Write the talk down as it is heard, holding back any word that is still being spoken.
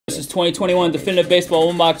2021 Definitive Baseball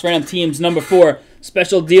One Box Random Teams number 4.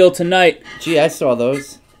 Special deal tonight. Gee, I saw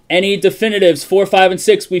those. Any definitives, 4, 5, and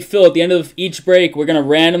 6, we fill at the end of each break. We're going to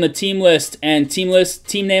random the team list, and team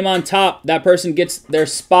name on top. That person gets their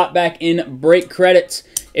spot back in break credits.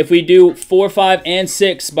 If we do 4, 5, and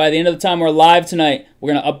 6 by the end of the time we're live tonight,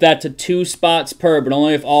 we're going to up that to 2 spots per, but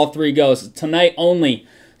only if all 3 go. So tonight only.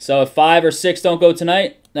 So if 5 or 6 don't go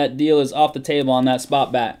tonight, that deal is off the table on that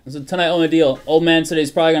spot back. It's a tonight only deal. Old man said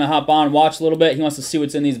he's probably going to hop on and watch a little bit. He wants to see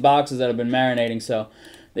what's in these boxes that have been marinating. So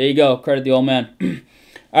there you go. Credit the old man.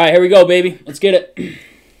 All right, here we go, baby. Let's get it.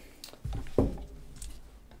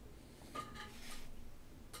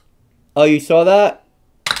 Oh, you saw that?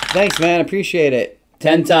 Thanks, man. Appreciate it.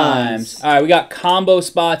 10 times. All right, we got combo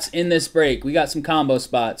spots in this break. We got some combo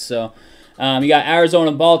spots. So you got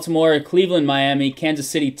Arizona, Baltimore, Cleveland, Miami, Kansas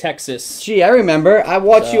City, Texas. Gee, I remember. I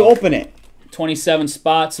watched you open it. 27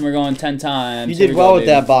 spots, and we're going 10 times. You did well with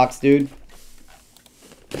that box, dude.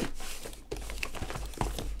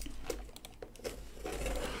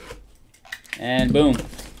 And boom.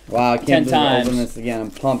 Wow, I can't 10 times. open this again.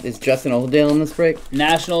 I'm pumped. Is Justin Oldale in this break?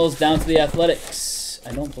 Nationals down to the Athletics.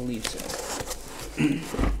 I don't believe so.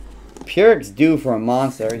 Purek's due for a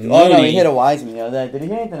monster. Oh, no, he hit a Wiseman the other day. Did he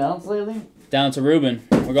hit anything else lately? Down to Ruben.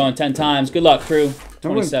 We're going 10 times. Good luck, crew.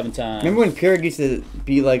 27 times. Remember when Purek used to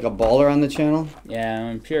be like a baller on the channel? Yeah,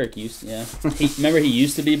 when Purek used to, yeah. Remember he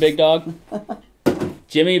used to be Big Dog?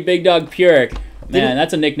 Jimmy Big Dog Purek. Man,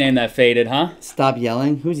 that's a nickname that faded, huh? Stop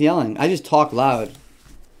yelling. Who's yelling? I just talk loud.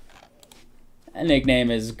 That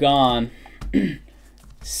nickname is gone.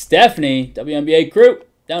 Stephanie, WNBA crew.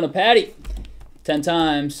 Down to Patty. 10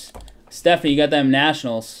 times. Stephanie, you got them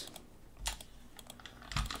Nationals.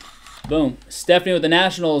 Boom. Stephanie with the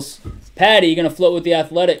Nationals. Patty, you're going to float with the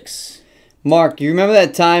Athletics. Mark, you remember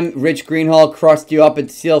that time Rich Greenhall crushed you up at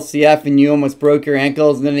CLCF and you almost broke your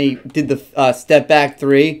ankles and then he did the step back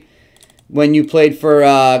 3 when you played for,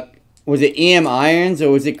 was it EM Irons or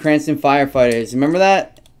was it Cranston Firefighters? Remember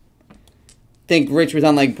that? I think Rich was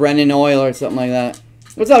on like Brennan Oil or something like that.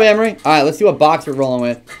 What's up, Emery? All right, let's see what box we're rolling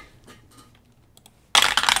with.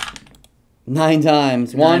 9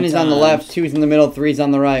 times. 1 is on the left, 2 is in the middle, 3 is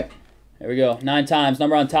on the right. There we go. 9 times.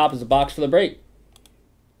 Number on top is the box for the break.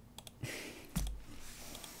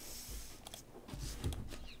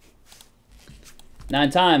 Nine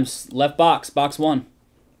times. Left box. Box 1.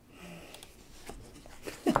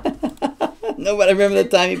 Nobody remember the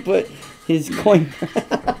time he put his coin.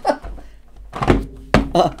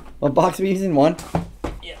 What box are we using? 1?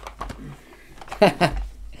 Yeah.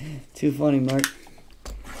 Too funny, Mark.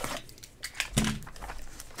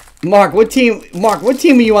 Mark, what team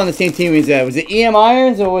were you on the same team as that? Was it EM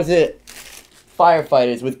Irons or was it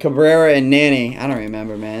Firefighters with Cabrera and Nanny? I don't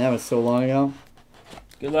remember, man. That was so long ago.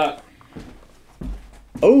 Good luck.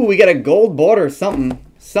 Oh, we got a gold border, something.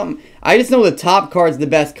 I just know the top card's the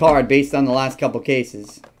best card based on the last couple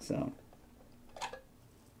cases. So.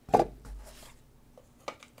 I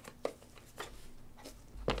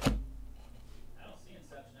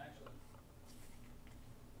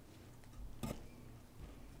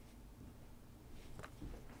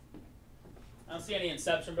don't see any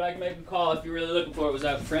Inception, but I can make a call if you're really looking for it. Was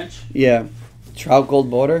that French? Yeah. Trout gold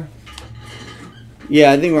border?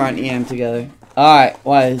 Yeah, I think we're on EM together. Alright,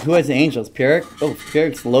 who has the Angels? Purek? Oh,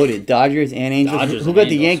 Purek's loaded. Dodgers and Angels. Who got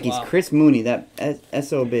the Yankees? Wow. Chris Mooney, that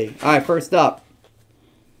SOB. Alright, first up.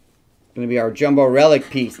 Going to be our jumbo relic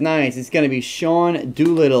piece. Nice. It's going to be Sean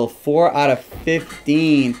Doolittle, 4 out of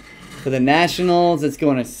 15. For the Nationals, it's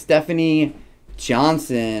going to Stephanie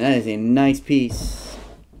Johnson. That is a nice piece.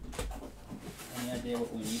 Any idea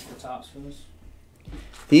what we need for tops for this?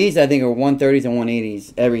 These, I think, are 130s and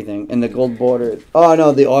 180s. Everything. And the gold border. Oh,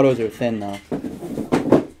 no, the autos are thin, though.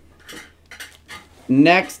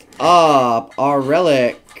 Next up, our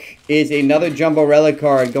relic is another jumbo relic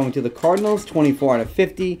card going to the Cardinals. 24 out of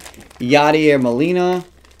 50. Yadier Molina.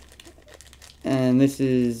 And this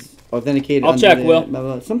is authenticated. I'll check,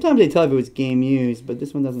 Will. Sometimes they tell if it was game used, but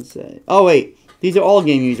this one doesn't say. Oh, wait. These are all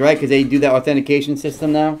game used, right? Because they do that authentication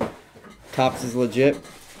system now. Tops is legit.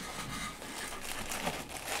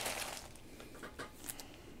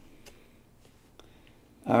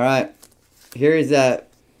 All right, here is that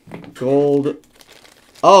gold.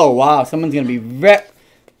 Oh, wow, someone's going to be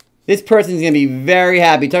this person's going to be very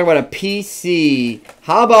happy. Talk about a PC.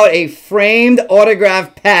 How about a framed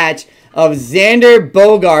autograph patch of Xander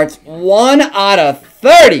Bogarts, 1 out of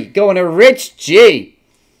 30, going to Rich G.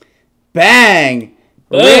 Bang.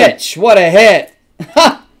 Rich, what a hit.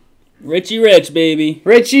 Richie Rich, baby.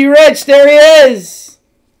 Richie Rich, there he is.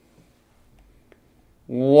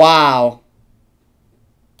 Wow.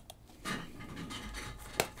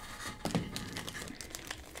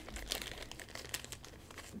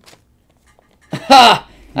 Ha!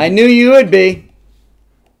 I knew you would be.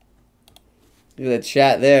 Look at that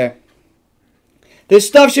chat there. This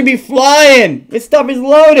stuff should be flying. This stuff is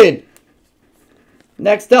loaded.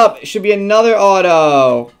 Next up, it should be another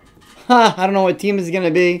auto. Ha! I don't know what team this is going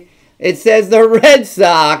to be. It says the Red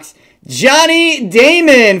Sox. Johnny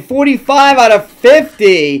Damon, 45 out of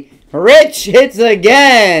 50. Rich hits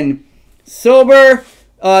again. Sober.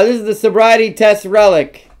 This is the sobriety test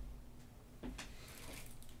relic.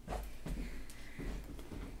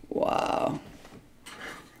 Wow.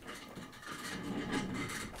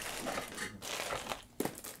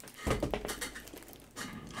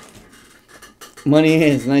 Money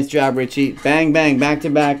is. Nice job, Richie. Bang, bang. Back to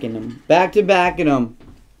back in them. Back to back in them.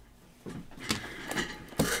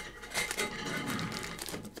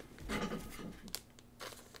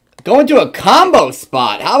 Going to a combo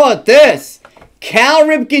spot. How about this? Cal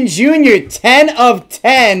Ripken Jr., 10 of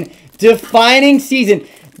 10. Defining season.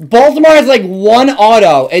 Baltimore has like one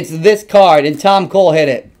auto. It's this card, and Tom Cole hit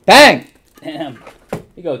it. Bang! Damn. Here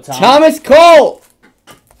you go, Tom. Thomas Cole!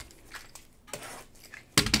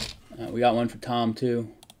 We got one for Tom, too.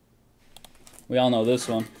 We all know this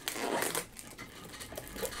one.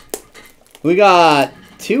 We got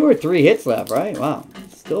 2 or 3 hits left, right? Wow.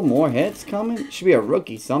 Still more hits coming? Should be a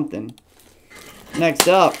rookie something. Next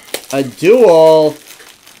up, a duel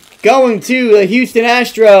going to the Houston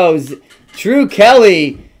Astros. Drew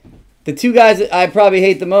Kelly. The 2 guys that I probably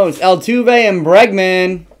hate the most. Altuve and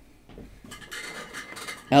Bregman.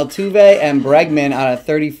 Altuve and Bregman out of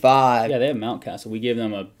 35. Yeah, they have Mountcastle. We gave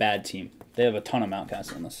them a bad team. They have a ton of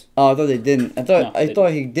Mountcastle in this. Oh, I thought they didn't. I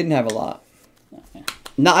thought he didn't have a lot. Okay.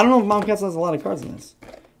 No, I don't know if Mountcastle has a lot of cards in this.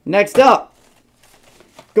 Next up,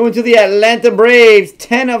 going to the Atlanta Braves,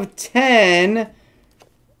 10 of 10.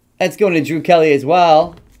 That's going to Drew Kelly as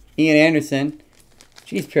well. Ian Anderson.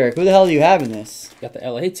 Jeez, Pierre, who the hell do you have in this? Got the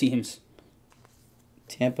LA teams.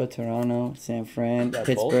 Tampa, Toronto, San Fran, Got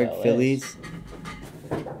Pittsburgh, both LAs. Phillies.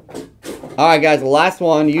 All right, guys, the last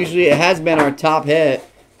one. Usually it has been our top hit.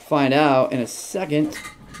 Find out in a second.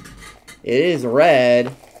 It is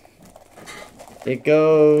red. It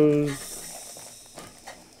goes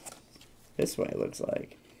this way, it looks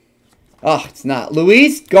like. Oh, it's not.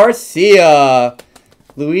 Luis Garcia.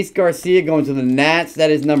 Luis Garcia going to the Nats.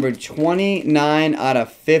 That is number 29 out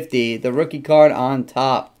of 50. The rookie card on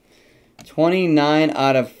top. 29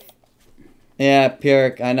 out of... Yeah,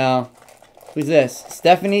 Pierrick, I know. Who's this?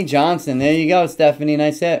 Stephanie Johnson. There you go, Stephanie.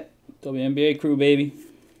 Nice hit. WNBA crew, baby.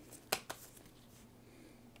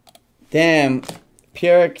 Damn.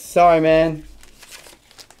 Pierrick, sorry, man.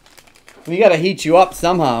 We got to heat you up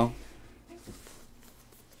somehow.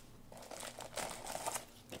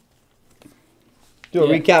 Do a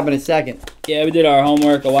recap in a second. Yeah, we did our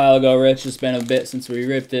homework a while ago, Rich. It's been a bit since we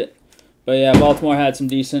ripped it. But yeah, Baltimore had some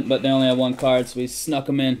decent, but they only have 1 card, so we snuck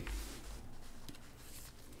them in.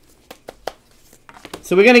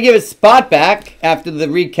 So we're going to give a spot back after the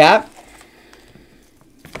recap.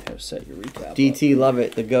 Set your recap DT, love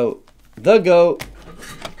it. The GOAT. The GOAT.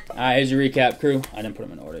 Alright, here's your recap, crew. I didn't put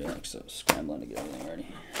them in order yet, so I was scrambling to get everything ready.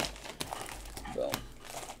 So.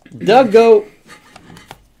 The GOAT.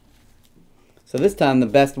 So this time the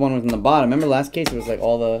best one was in the bottom. Remember last case it was like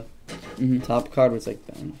all the top card was like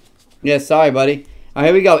that. Yeah, sorry, buddy. All right,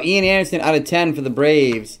 here we go. Ian Anderson out of 10 for the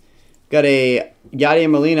Braves. Got a Yadier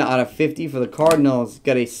Molina out of 50 for the Cardinals.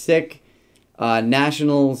 Got a sick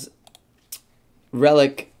Nationals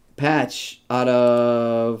relic patch out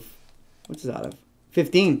of... What's this out of?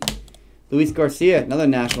 15. Luis Garcia, another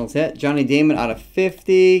Nationals hit. Johnny Damon out of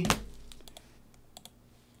 50.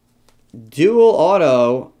 Dual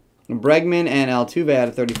auto. Bregman and Altuve out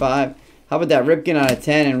of 35. How about that Ripken out of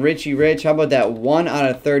 10 and Richie Rich? How about that 1 out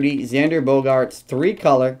of 30? Xander Bogarts,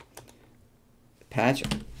 3-color patch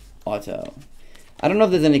auto. I don't know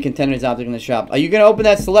if there's any contenders out there in the shop. Are you going to open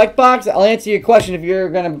that select box? I'll answer your question if you're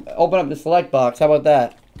going to open up the select box. How about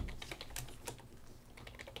that?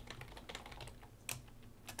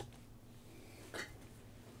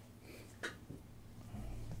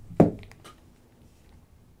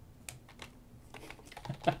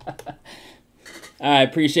 Alright,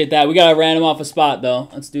 appreciate that. We got to random off a spot, though.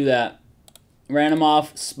 Let's do that. Random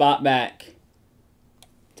off, spot back.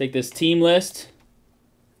 Take this team list.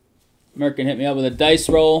 Merkin hit me up with a dice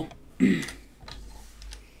roll.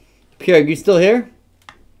 Pierre, you still here?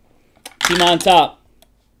 Team on top.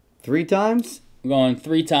 3 times? We're going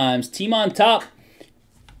 3 times. Team on top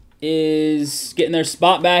is getting their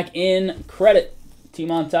spot back in credit.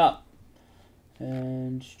 Team on top.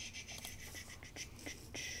 And...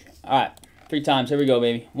 Alright. 3 times. Here we go,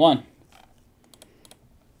 baby. 1,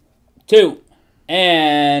 2,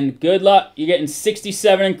 and good luck. You're getting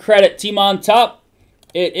 67 in credit. Team on top.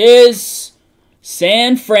 It is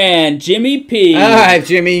San Fran, Jimmy P. All right,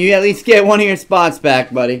 Jimmy, you at least get one of your spots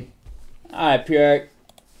back, buddy. All right, Pierre.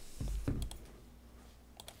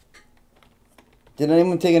 Did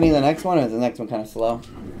anyone take any of the next one, or is the next one kind of slow?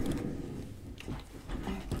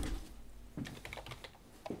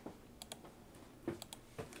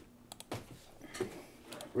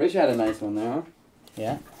 Rich had a nice one there, huh?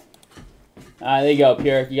 Yeah. All right, there you go,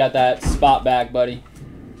 Pierre. You got that spot back, buddy.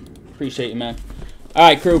 Appreciate you, man. All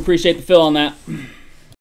right, crew. Appreciate the fill on that.